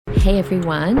Hey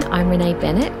everyone, I'm Renee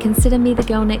Bennett. Consider me the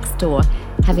girl next door,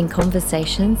 having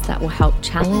conversations that will help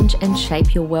challenge and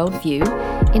shape your worldview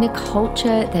in a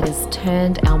culture that has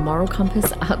turned our moral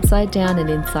compass upside down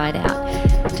and inside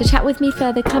out. To chat with me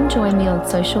further, come join me on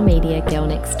social media,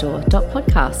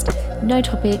 girlnextdoor.podcast. No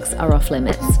topics are off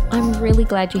limits. I'm really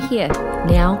glad you're here.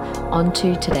 Now, on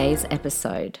to today's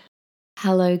episode.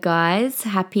 Hello guys,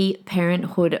 happy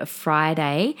Parenthood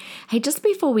Friday. Hey, just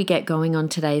before we get going on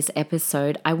today's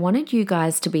episode, I wanted you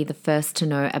guys to be the first to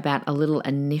know about a little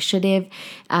initiative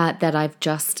that I've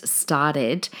just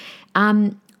started.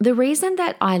 The reason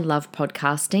that I love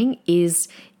podcasting is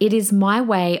it is my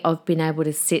way of being able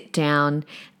to sit down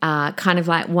kind of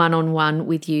like one-on-one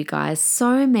with you guys.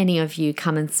 So many of you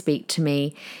come and speak to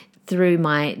me through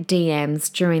my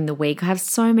DMs during the week. I have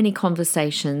so many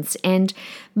conversations, and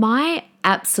my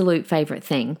absolute favorite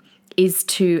thing is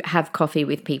to have coffee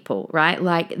with people, right?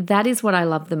 Like that is what I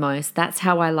love the most. That's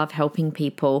how I love helping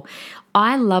people.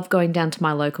 I love going down to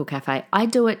my local cafe. I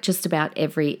do it just about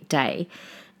every day.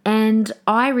 And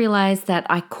I realized that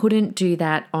I couldn't do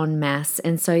that en masse.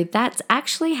 And so that's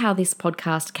actually how this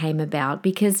podcast came about,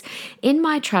 because in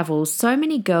my travels, so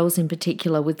many girls in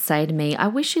particular would say to me, I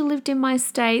wish you lived in my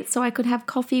state so I could have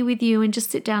coffee with you and just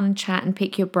sit down and chat and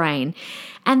pick your brain.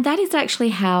 And that is actually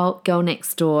how Girl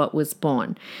Next Door was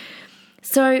born.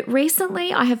 So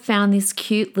recently I have found this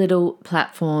cute little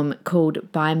platform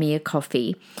called Buy Me a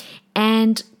Coffee.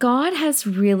 And God has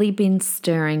really been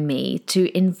stirring me to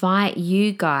invite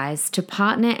you guys to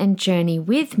partner and journey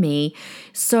with me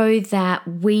so that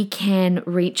we can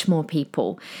reach more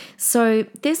people. So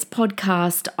this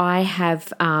podcast, I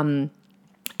have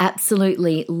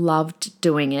absolutely loved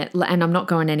doing it, and I'm not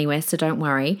going anywhere, so don't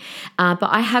worry. But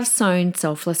I have sown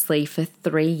selflessly for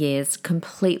 3 years,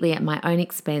 completely at my own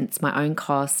expense, my own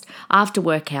cost, after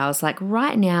work hours. Like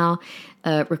right now,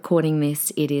 recording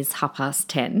this, it is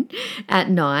 10:30 at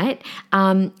night.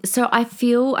 So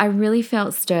I really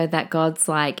felt stirred that God's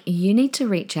like, you need to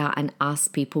reach out and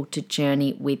ask people to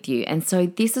journey with you. And so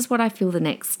this is what I feel the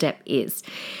next step is.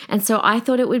 And so I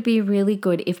thought it would be really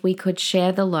good if we could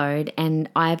share the load, and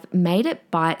I've made it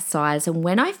bite-sized. And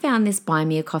when I found this Buy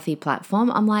Me a Coffee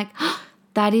platform, I'm like,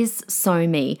 that is so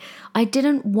me. I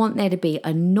didn't want there to be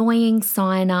annoying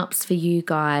sign-ups for you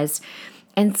guys.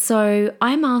 And so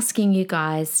I'm asking you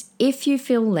guys, if you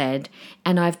feel led,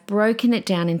 and I've broken it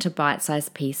down into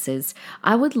bite-sized pieces,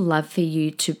 I would love for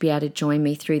you to be able to join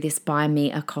me through this Buy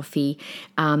Me a Coffee.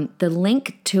 The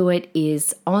link to it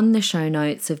is on the show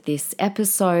notes of this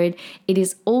episode. It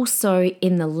is also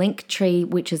in the link tree,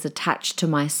 which is attached to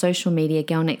my social media,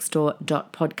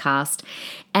 girlnextdoor.podcast.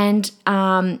 And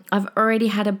I've already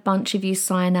had a bunch of you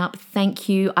sign up. Thank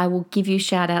you. I will give you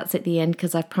shout outs at the end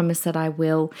because I've promised that I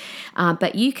will.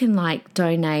 But you can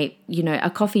donate,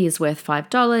 a coffee is worth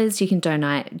 $5. You can donate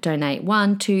 $1,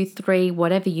 $2, $3,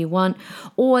 whatever you want.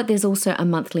 Or there's also a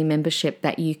monthly membership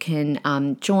that you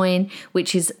can join,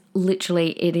 which is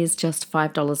literally, it is just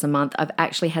 $5 a month. I've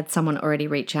actually had someone already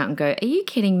reach out and go, are you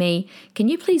kidding me? Can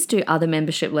you please do other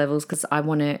membership levels? Because I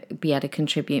want to be able to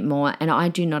contribute more. And I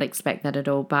do not expect that at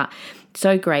all, but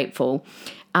so grateful.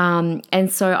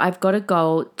 And so I've got a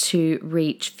goal to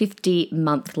reach 50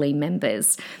 monthly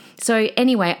members. So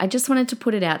anyway, I just wanted to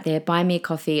put it out there. Buy Me a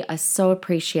Coffee. I so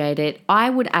appreciate it. I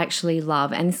would actually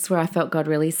love, and this is where I felt God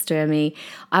really stir me,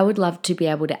 I would love to be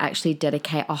able to actually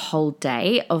dedicate a whole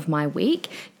day of my week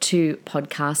to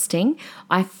podcasting.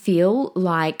 I feel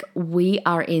like we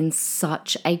are in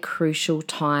such a crucial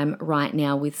time right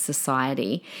now with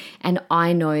society. And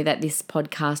I know that this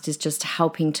podcast is just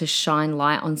helping to shine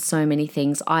light on so many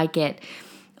things.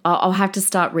 I'll have to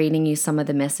start reading you some of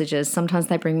the messages. Sometimes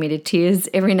they bring me to tears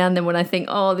every now and then when I think,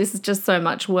 oh, this is just so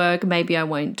much work. Maybe I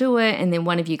won't do it. And then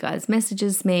one of you guys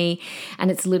messages me, and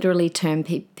it's literally turned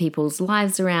people's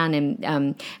lives around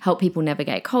and help people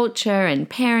navigate culture and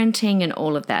parenting and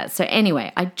all of that. So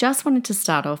anyway, I just wanted to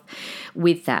start off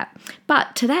with that.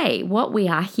 But today, what we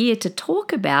are here to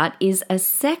talk about is a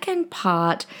second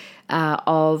part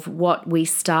of what we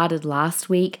started last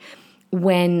week,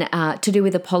 when to do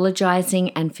with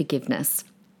apologizing and forgiveness.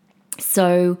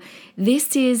 So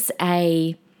this is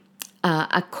a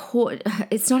core,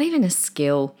 it's not even a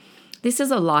skill. This is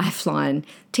a lifeline.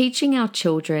 Teaching our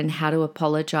children how to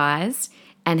apologize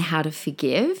and how to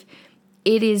forgive.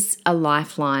 It is a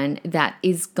lifeline that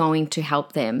is going to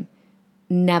help them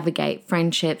navigate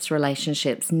friendships,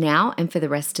 relationships now and for the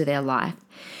rest of their life.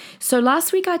 So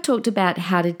last week I talked about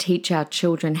how to teach our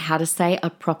children how to say a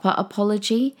proper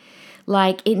apology.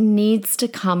 Like it needs to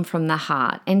come from the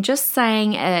heart. And just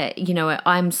saying,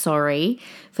 I'm sorry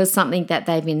for something that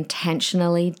they've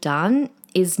intentionally done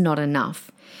is not enough.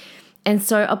 And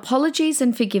so apologies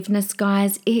and forgiveness,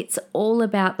 guys, it's all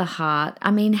about the heart.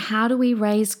 I mean, how do we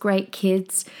raise great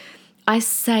kids? I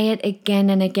say it again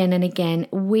and again and again.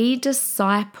 We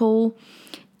disciple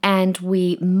and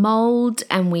we mold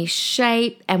and we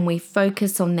shape and we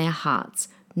focus on their hearts,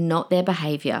 not their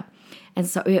behavior. And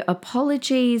so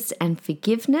apologies and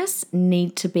forgiveness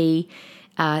need to be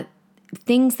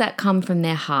things that come from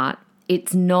their heart.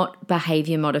 It's not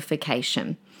behavior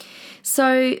modification.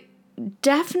 So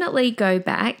definitely go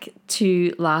back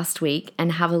to last week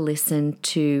and have a listen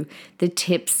to the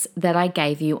tips that I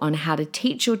gave you on how to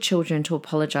teach your children to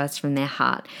apologize from their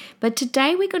heart. But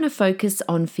today we're going to focus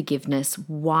on forgiveness,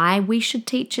 why we should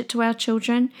teach it to our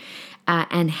children,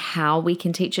 and how we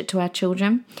can teach it to our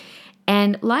children.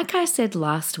 And like I said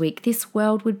last week, this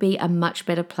world would be a much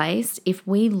better place if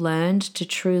we learned to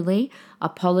truly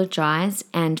apologize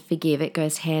and forgive. It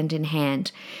goes hand in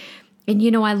hand.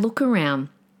 And I look around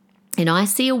and I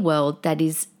see a world that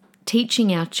is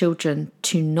teaching our children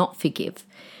to not forgive,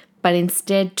 but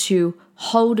instead to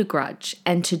hold a grudge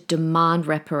and to demand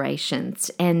reparations.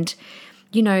 And,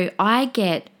 I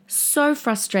get so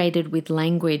frustrated with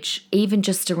language, even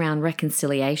just around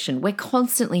reconciliation. We're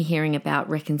constantly hearing about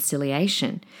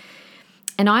reconciliation.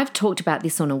 And I've talked about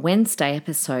this on a Wednesday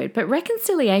episode, but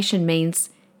reconciliation means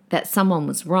that someone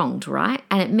was wronged, right?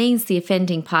 And it means the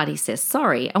offending party says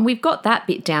sorry. And we've got that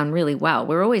bit down really well.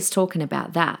 We're always talking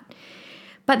about that.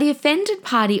 But the offended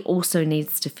party also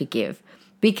needs to forgive,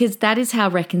 because that is how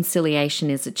reconciliation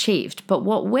is achieved. But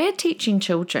what we're teaching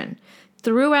children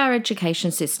through our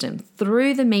education system,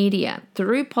 through the media,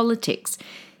 through politics,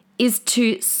 is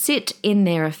to sit in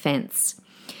their offense.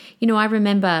 I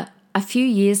remember a few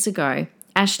years ago,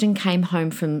 Ashton came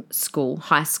home from school,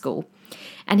 high school,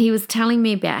 and he was telling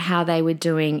me about how they were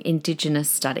doing Indigenous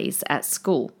studies at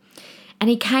school. And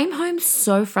he came home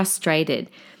so frustrated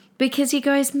because he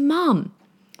goes, "Mum,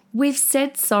 we've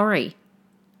said sorry,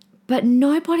 but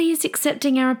nobody is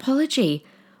accepting our apology.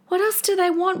 What else do they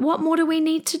want? What more do we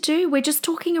need to do? We're just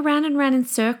talking around and around in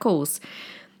circles."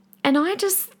 And I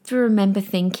just remember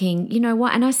thinking, you know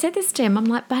what? And I said this to him, I'm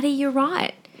like, "Buddy, you're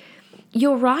right.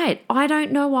 You're right. I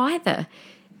don't know either."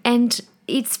 And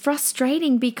it's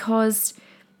frustrating because,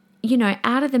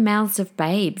 out of the mouths of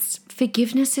babes,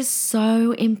 forgiveness is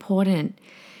so important.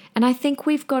 And I think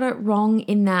we've got it wrong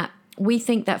in that we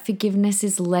think that forgiveness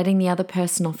is letting the other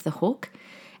person off the hook.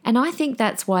 And I think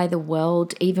that's why the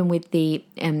world, even with the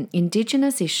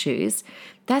Indigenous issues,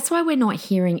 that's why we're not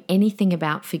hearing anything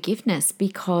about forgiveness,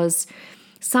 because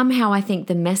somehow I think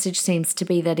the message seems to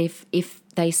be that if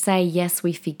they say, "Yes,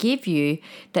 we forgive you,"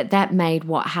 that made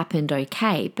what happened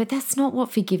okay. But that's not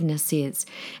what forgiveness is.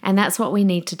 And that's what we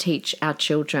need to teach our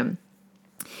children.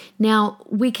 Now,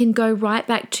 we can go right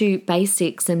back to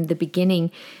basics and the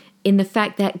beginning in the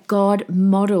fact that God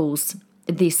models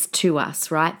this to us,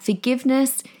 right?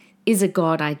 Forgiveness is a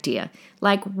God idea.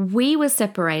 Like, we were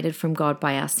separated from God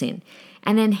by our sin.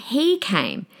 And then He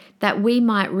came that we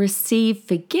might receive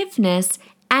forgiveness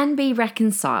and be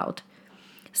reconciled.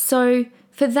 So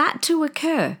for that to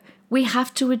occur, we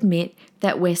have to admit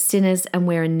that we're sinners and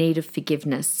we're in need of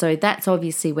forgiveness. So that's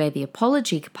obviously where the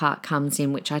apology part comes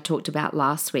in, which I talked about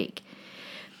last week.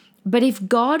 But if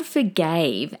God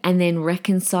forgave and then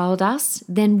reconciled us,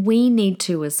 then we need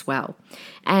to as well.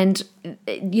 And,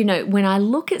 when I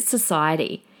look at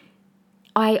society,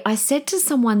 I said to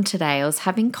someone today, I was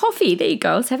having coffee. There you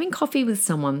go. I was having coffee with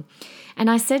someone. And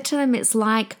I said to them, it's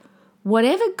like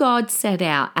whatever God set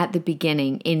out at the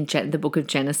beginning in the book of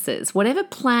Genesis, whatever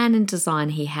plan and design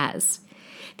He has,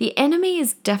 the enemy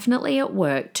is definitely at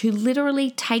work to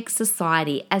literally take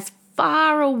society as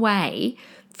far away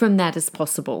from that as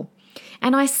possible.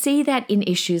 And I see that in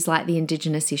issues like the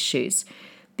Indigenous issues,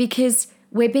 because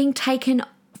we're being taken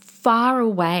far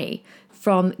away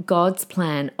from God's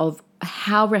plan of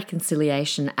how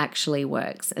reconciliation actually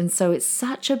works. And so it's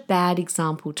such a bad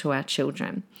example to our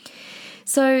children.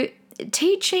 So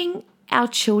teaching our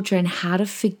children how to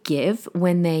forgive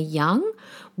when they're young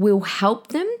will help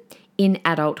them in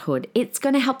adulthood. It's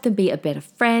going to help them be a better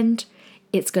friend.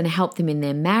 It's going to help them in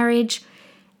their marriage.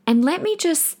 And let me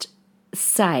just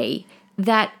say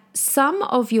that some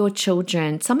of our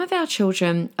children,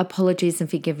 apologies and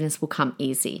forgiveness will come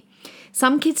easy.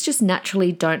 Some kids just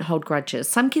naturally don't hold grudges.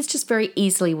 Some kids just very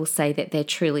easily will say that they're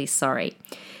truly sorry.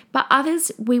 But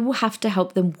others, we will have to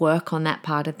help them work on that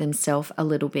part of themselves a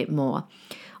little bit more.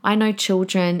 I know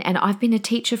children, and I've been a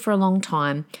teacher for a long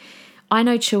time, I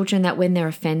know children that when they're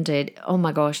offended, oh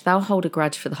my gosh, they'll hold a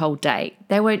grudge for the whole day.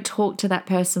 They won't talk to that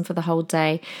person for the whole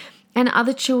day. And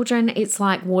other children, it's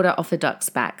like water off a duck's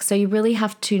back. So you really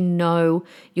have to know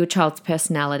your child's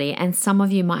personality. And some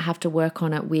of you might have to work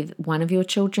on it with one of your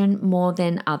children more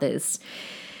than others.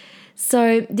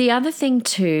 So the other thing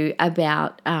too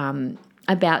about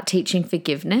teaching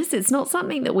forgiveness, it's not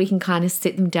something that we can kind of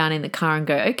sit them down in the car and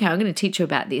go, okay, I'm going to teach you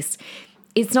about this.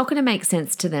 It's not going to make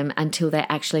sense to them until they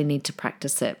actually need to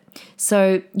practice it.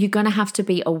 So you're going to have to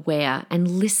be aware and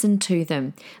listen to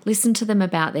them. Listen to them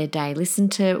about their day. Listen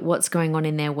to what's going on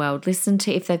in their world. Listen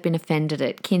to if they've been offended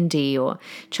at kindy or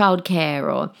childcare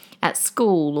or at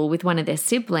school or with one of their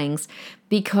siblings,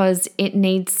 because it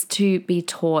needs to be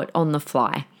taught on the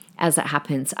fly as it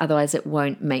happens. Otherwise, it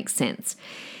won't make sense.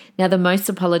 Now, the most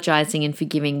apologizing and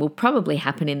forgiving will probably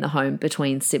happen in the home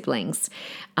between siblings.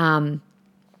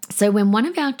 So when one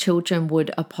of our children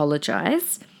would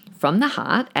apologize from the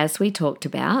heart, as we talked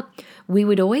about, we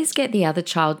would always get the other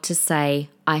child to say,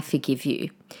 I forgive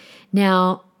you.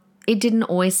 Now, it didn't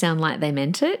always sound like they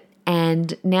meant it.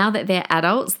 And now that they're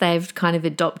adults, they've kind of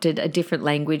adopted a different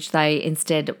language. They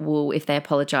instead will, if they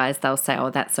apologize, they'll say, oh,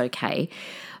 that's okay.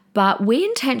 But we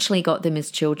intentionally got them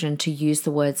as children to use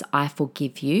the words, I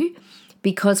forgive you,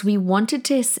 because we wanted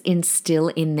to instill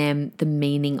in them the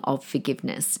meaning of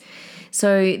forgiveness.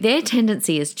 So their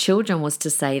tendency as children was to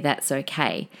say that's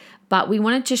okay. But we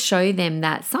wanted to show them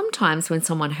that sometimes when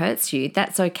someone hurts you,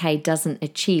 that's okay doesn't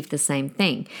achieve the same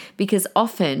thing, because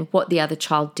often what the other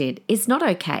child did is not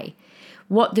okay.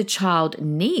 What the child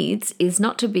needs is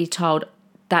not to be told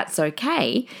that's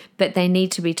okay, but they need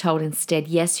to be told instead,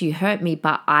 yes, you hurt me,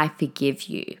 but I forgive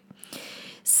you.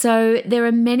 So there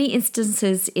are many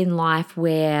instances in life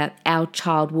where our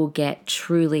child will get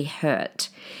truly hurt,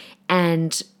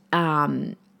 and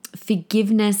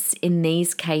forgiveness in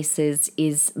these cases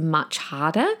is much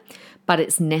harder, but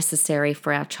it's necessary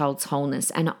for our child's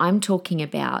wholeness. And I'm talking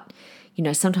about,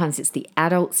 sometimes it's the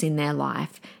adults in their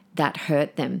life that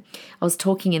hurt them. I was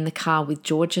talking in the car with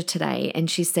Georgia today,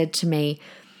 and she said to me,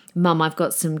 Mum, I've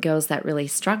got some girls that really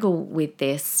struggle with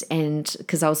this. And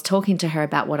because I was talking to her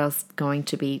about what I was going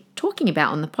to be talking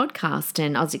about on the podcast,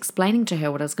 and I was explaining to her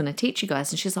what I was going to teach you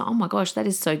guys. And she's like, oh my gosh, that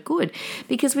is so good.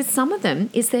 Because with some of them,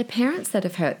 it's their parents that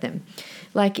have hurt them.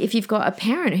 Like if you've got a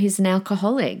parent who's an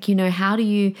alcoholic, how do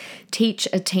you teach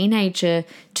a teenager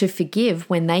to forgive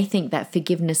when they think that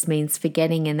forgiveness means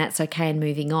forgetting and that's okay and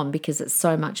moving on, because it's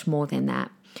so much more than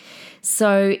that.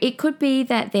 So it could be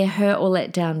that they're hurt or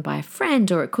let down by a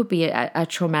friend, or it could be a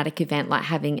traumatic event like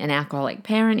having an alcoholic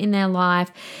parent in their life.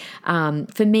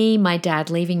 For me, my dad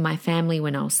leaving my family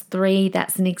when I was 3,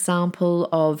 that's an example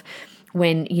of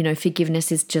when,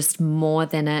 forgiveness is just more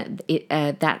than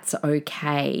that's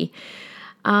okay.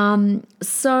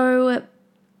 So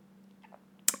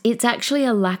it's actually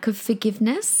a lack of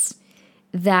forgiveness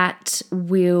that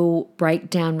will break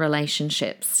down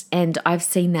relationships. And I've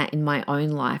seen that in my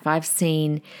own life. I've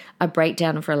seen a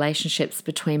breakdown of relationships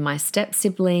between my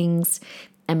step-siblings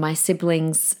and my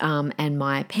siblings and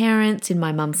my parents in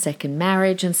my mum's second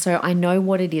marriage. And so I know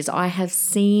what it is. I have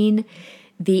seen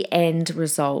the end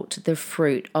result, the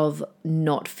fruit of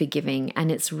not forgiving, and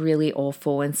it's really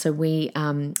awful. And so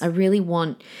I really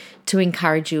want to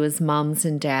encourage you as mums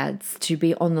and dads to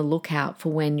be on the lookout for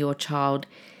when your child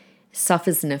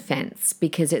suffers an offense,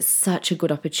 because it's such a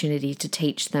good opportunity to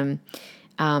teach them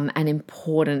an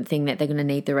important thing that they're going to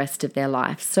need the rest of their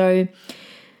life. So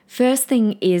first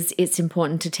thing is, it's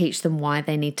important to teach them why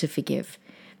they need to forgive,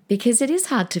 because it is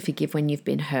hard to forgive when you've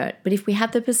been hurt. But if we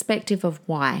have the perspective of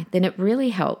why, then it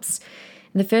really helps.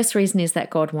 And the first reason is that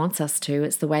God wants us to.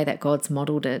 It's the way that God's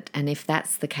modeled it. And if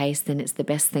that's the case, then it's the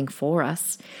best thing for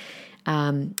us.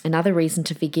 Another reason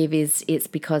to forgive is it's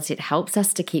because it helps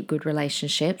us to keep good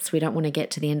relationships. We don't want to get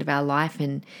to the end of our life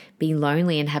and be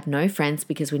lonely and have no friends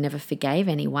because we never forgave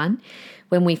anyone.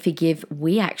 When we forgive,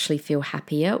 we actually feel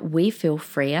happier. We feel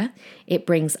freer. It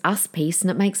brings us peace and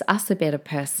it makes us a better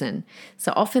person.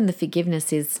 So often the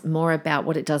forgiveness is more about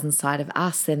what it does inside of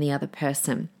us than the other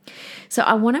person. So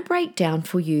I want to break down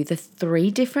for you the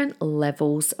 3 different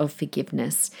levels of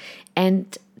forgiveness.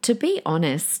 And to be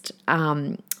honest,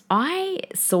 I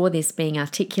saw this being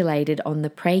articulated on the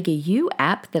PragerU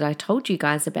app that I told you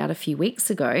guys about a few weeks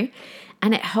ago,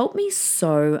 and it helped me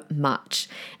so much.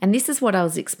 And this is what I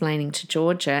was explaining to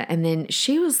Georgia, and then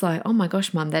she was like, oh my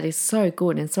gosh, Mum, that is so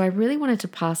good. And so I really wanted to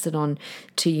pass it on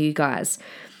to you guys.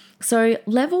 So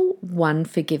level 1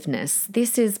 forgiveness.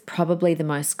 This is probably the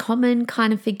most common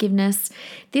kind of forgiveness.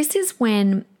 This is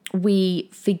when we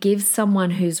forgive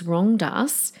someone who's wronged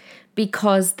us,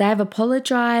 because they've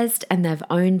apologized and they've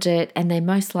owned it, and they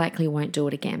most likely won't do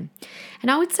it again. And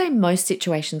I would say most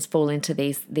situations fall into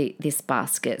this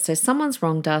basket. So someone's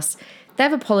wronged us,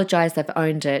 they've apologized, they've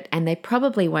owned it, and they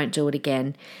probably won't do it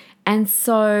again. And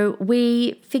so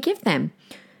we forgive them.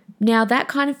 Now, that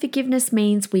kind of forgiveness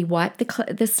means we wipe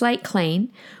the slate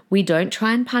clean. We don't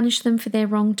try and punish them for their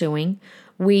wrongdoing.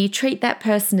 We treat that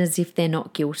person as if they're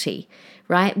not guilty,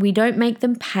 right? We don't make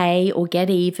them pay or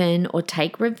get even or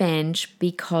take revenge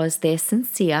because they're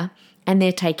sincere and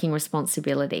they're taking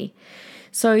responsibility.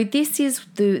 So this is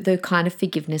the kind of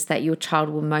forgiveness that your child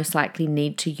will most likely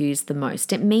need to use the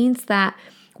most. It means that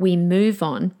we move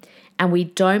on and we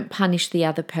don't punish the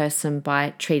other person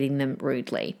by treating them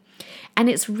rudely. And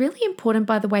it's really important,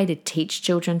 by the way, to teach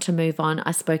children to move on.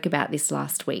 I spoke about this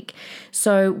last week.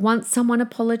 So once someone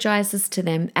apologizes to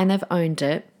them and they've owned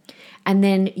it, and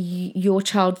then your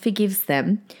child forgives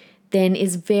them, then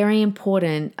it's very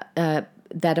important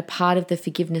that a part of the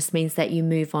forgiveness means that you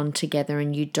move on together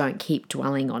and you don't keep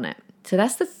dwelling on it. So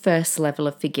that's the first level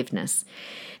of forgiveness.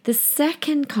 The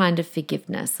second kind of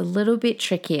forgiveness, a little bit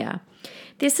trickier.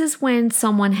 This is when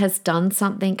someone has done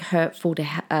something hurtful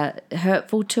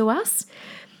to us,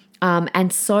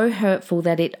 and so hurtful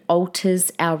that it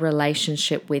alters our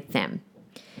relationship with them.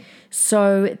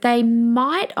 So they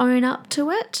might own up to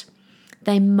it,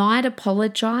 they might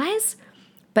apologize,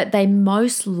 but they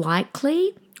most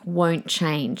likely won't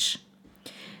change.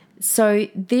 So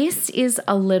this is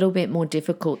a little bit more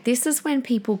difficult. This is when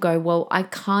people go, well, I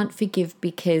can't forgive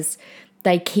because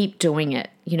they keep doing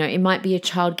it. You know, it might be a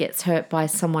child gets hurt by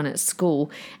someone at school,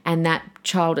 and that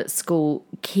child at school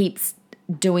keeps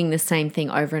doing the same thing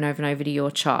over and over and over to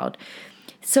your child.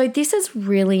 So this is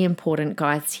really important,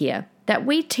 guys, here, that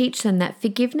we teach them that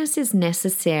forgiveness is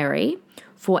necessary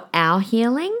for our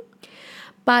healing,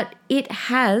 but it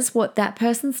has, what that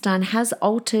person's done has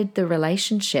altered the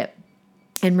relationship.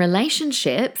 And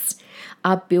relationships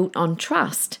are built on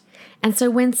trust. And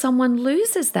so when someone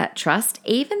loses that trust,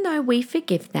 even though we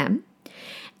forgive them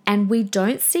and we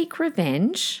don't seek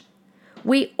revenge,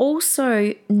 we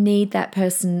also need that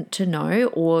person to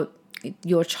know, or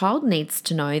your child needs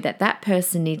to know, that that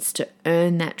person needs to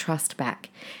earn that trust back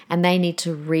and they need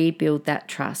to rebuild that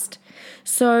trust.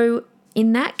 So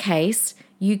in that case,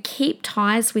 you keep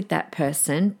ties with that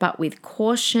person, but with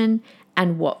caution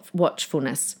and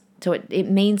watchfulness. So it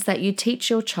means that you teach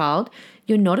your child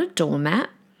you're not a doormat.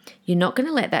 You're not going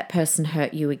to let that person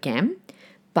hurt you again,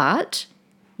 but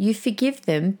you forgive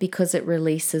them because it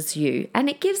releases you. And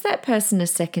it gives that person a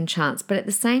second chance. But at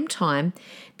the same time,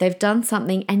 they've done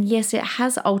something, and yes, it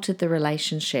has altered the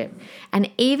relationship. And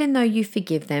even though you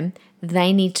forgive them,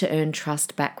 they need to earn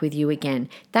trust back with you again.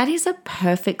 That is a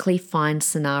perfectly fine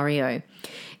scenario.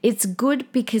 It's good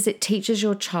because it teaches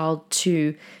your child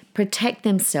to protect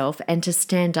themselves and to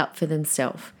stand up for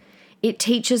themselves. It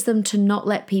teaches them to not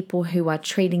let people who are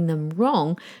treating them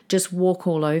wrong just walk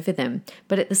all over them.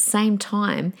 But at the same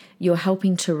time, you're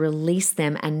helping to release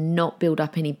them and not build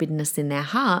up any bitterness in their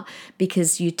heart,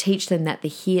 because you teach them that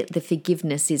the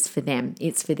forgiveness is for them.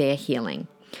 It's for their healing.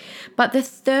 But the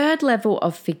third level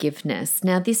of forgiveness,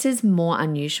 now this is more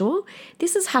unusual.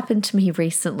 This has happened to me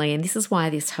recently, and this is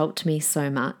why this helped me so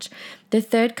much. The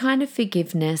third kind of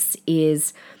forgiveness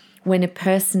is when a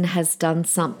person has done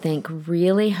something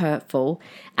really hurtful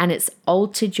and it's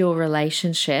altered your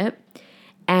relationship,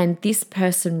 and this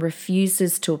person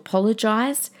refuses to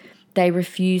apologize, they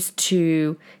refuse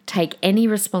to take any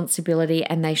responsibility,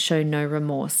 and they show no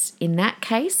remorse. In that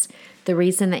case, the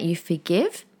reason that you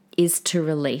forgive is to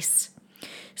release.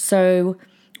 So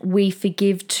we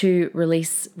forgive to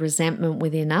release resentment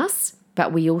within us,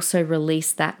 but we also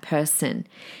release that person.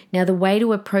 Now, the way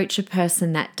to approach a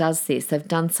person that does this, they've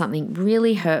done something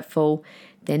really hurtful,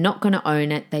 they're not going to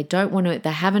own it, they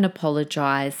haven't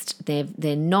apologized,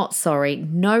 they're not sorry,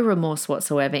 no remorse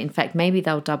whatsoever. In fact, maybe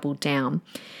they'll double down.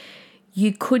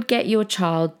 You could get your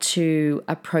child to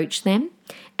approach them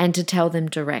and to tell them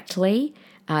directly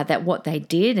that what they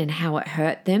did and how it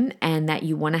hurt them, and that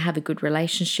you want to have a good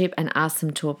relationship, and ask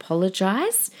them to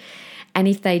apologize. And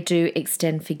if they do,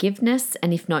 extend forgiveness,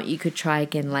 and if not, you could try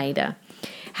again later.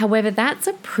 However, that's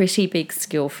a pretty big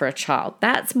skill for a child.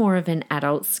 That's more of an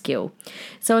adult skill.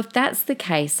 So if that's the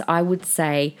case, I would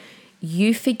say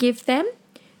you forgive them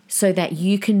so that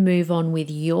you can move on with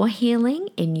your healing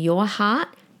in your heart,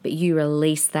 but you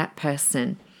release that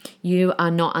person. You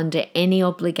are not under any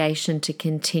obligation to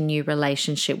continue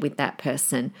relationship with that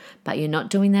person, but you're not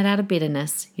doing that out of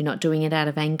bitterness. You're not doing it out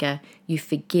of anger. You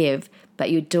forgive,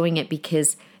 but you're doing it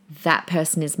because that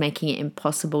person is making it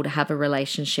impossible to have a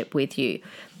relationship with you.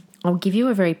 I'll give you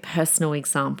a very personal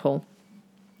example.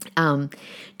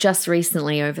 Just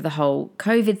recently over the whole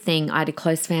COVID thing, I had a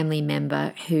close family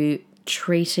member who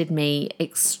treated me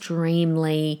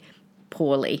extremely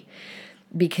poorly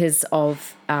because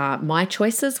of my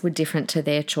choices were different to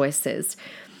their choices.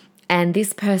 And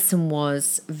this person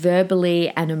was verbally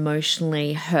and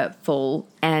emotionally hurtful.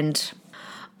 And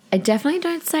I definitely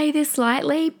don't say this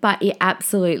lightly, but it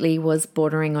absolutely was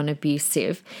bordering on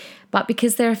abusive. But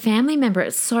because they're a family member,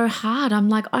 it's so hard. I'm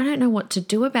like, I don't know what to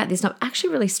do about this. And I've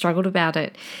actually really struggled about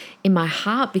it in my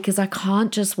heart because I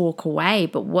can't just walk away.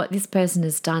 But what this person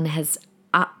has done has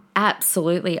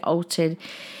absolutely altered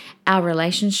our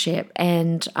relationship.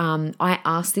 And I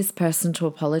asked this person to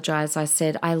apologize. I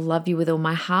said, I love you with all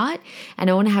my heart and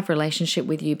I want to have a relationship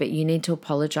with you, but you need to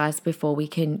apologize before we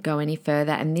can go any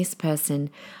further. And this person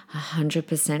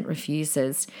 100%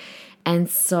 refuses. And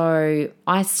so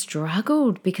I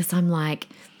struggled because I'm like,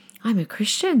 I'm a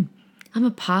Christian, I'm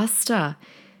a pastor.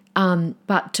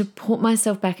 But to put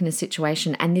myself back in a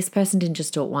situation, and this person didn't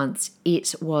just do it once,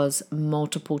 it was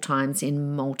multiple times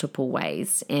in multiple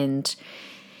ways. And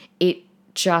it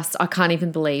just, I can't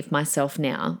even believe myself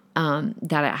now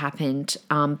that it happened.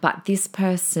 But this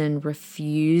person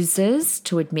refuses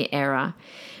to admit error,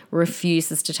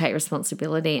 refuses to take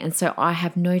responsibility. And so I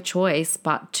have no choice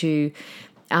but to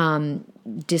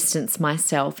distance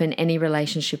myself, and any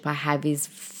relationship I have is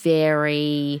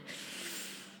very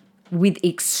with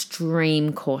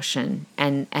extreme caution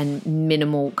and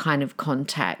minimal kind of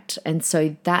contact. And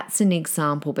so that's an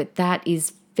example, but that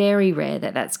is very rare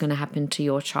that that's going to happen to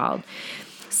your child.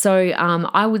 So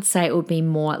I would say it would be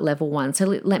more at level 1. So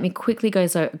let me quickly go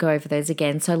over those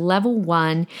again. So level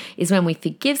 1 is when we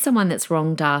forgive someone that's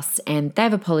wronged us and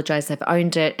they've apologized, they've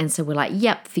owned it. And so we're like,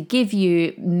 yep, forgive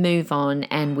you, move on.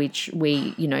 And we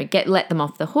let them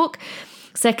off the hook.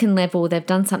 Second level, they've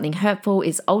done something hurtful,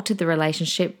 is altered the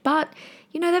relationship, but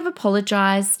they've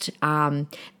apologized.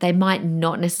 They might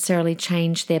not necessarily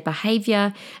change their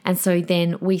behavior. And so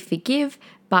then we forgive,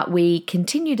 but we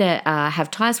continue to have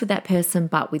ties with that person,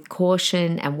 but with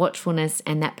caution and watchfulness,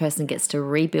 and that person gets to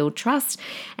rebuild trust.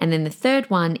 And then the third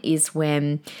one is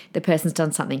when the person's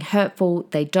done something hurtful,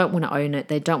 they don't want to own it,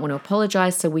 they don't want to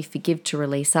apologize, so we forgive to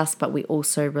release us, but we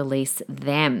also release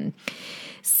them.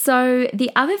 So the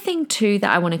other thing too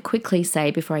that I want to quickly say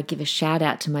before I give a shout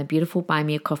out to my beautiful Buy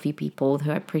Me a Coffee people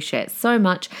who I appreciate so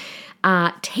much,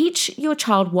 teach your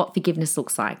child what forgiveness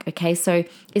looks like, okay? So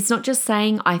it's not just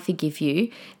saying, I forgive you.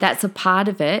 That's a part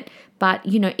of it. But,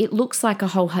 it looks like a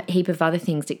whole heap of other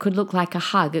things. It could look like a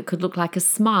hug. It could look like a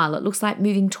smile. It looks like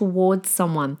moving towards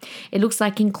someone. It looks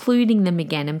like including them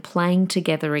again and playing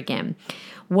together again.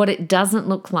 What it doesn't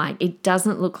look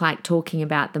like talking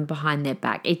about them behind their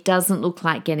back. It doesn't look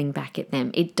like getting back at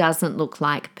them. It doesn't look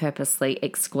like purposely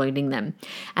excluding them.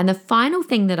 And the final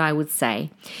thing that I would say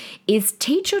is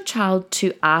teach your child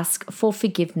to ask for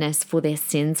forgiveness for their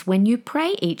sins when you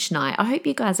pray each night. I hope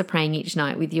you guys are praying each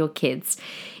night with your kids.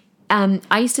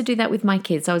 I used to do that with my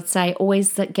kids. I would say,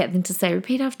 always get them to say,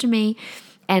 repeat after me.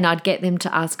 And I'd get them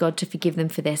to ask God to forgive them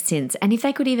for their sins. And if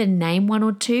they could even name one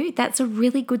or two, that's a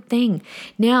really good thing.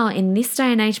 Now, in this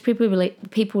day and age, people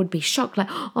would be shocked, like,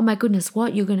 oh my goodness,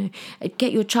 what? You're going to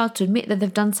get your child to admit that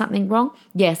they've done something wrong?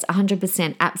 Yes,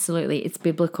 100%, absolutely. It's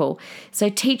biblical. So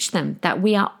teach them that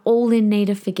we are all in need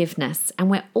of forgiveness and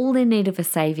we're all in need of a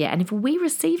savior. And if we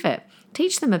receive it,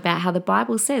 teach them about how the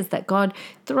Bible says that God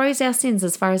throws our sins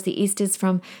as far as the east is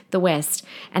from the west,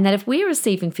 and that if we're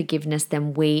receiving forgiveness,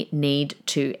 then we need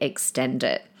to extend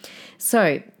it.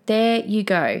 So there you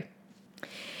go.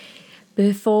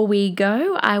 Before we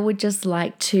go, I would just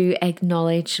like to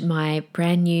acknowledge my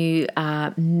brand new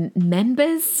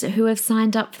members who have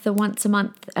signed up for the once a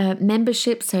month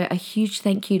membership. So a huge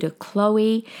thank you to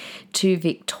Chloe, to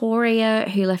Victoria,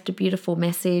 who left a beautiful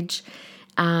message,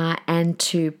 and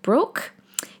to Brooke,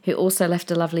 who also left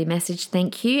a lovely message.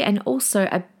 Thank you. And also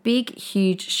a big,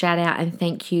 huge shout out and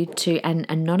thank you to an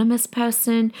anonymous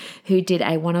person who did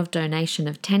a one-off donation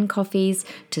of 10 coffees,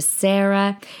 to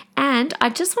Sarah. And I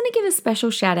just want to give a special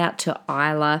shout out to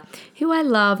Isla, who I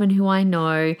love and who I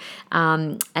know,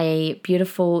 a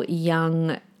beautiful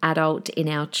young adult in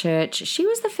our church. She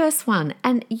was the first one,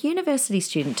 an university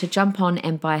student, to jump on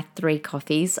and buy 3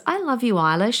 coffees. I love you,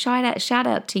 Isla. Shout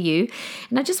out to you.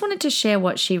 And I just wanted to share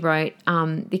what she wrote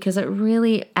because it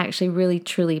really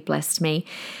truly blessed me.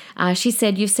 She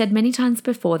said, "You've said many times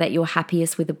before that you're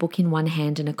happiest with a book in one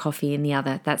hand and a coffee in the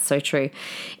other." That's so true.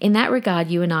 In that regard,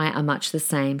 you and I are much the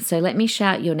same. So let me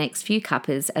shout your next few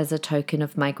cuppers as a token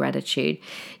of my gratitude.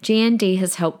 GND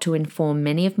has helped to inform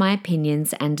many of my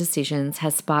opinions and decisions,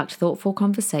 has sparked thoughtful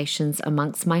conversations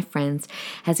amongst my friends,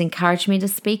 has encouraged me to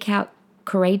speak out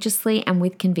courageously and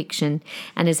with conviction,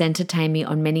 and has entertained me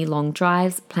on many long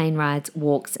drives, plane rides,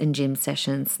 walks, and gym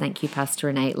sessions. Thank you, Pastor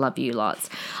Renee. Love you lots.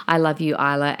 I love you,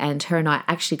 Isla, and her and I are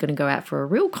actually going to go out for a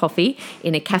real coffee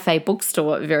in a cafe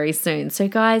bookstore very soon. So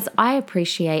guys, I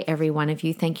appreciate every one of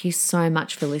you. Thank you so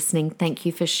much for listening. Thank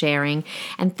you for sharing,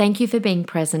 and thank you for being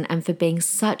present and for being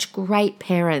such great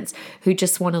parents who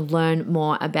just want to learn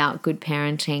more about good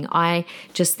parenting. I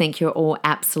just think you're all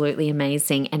absolutely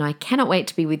amazing, and I cannot wait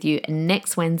to be with you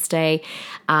next Wednesday,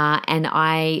 and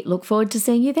I look forward to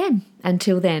seeing you then.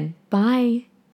 Until then, bye.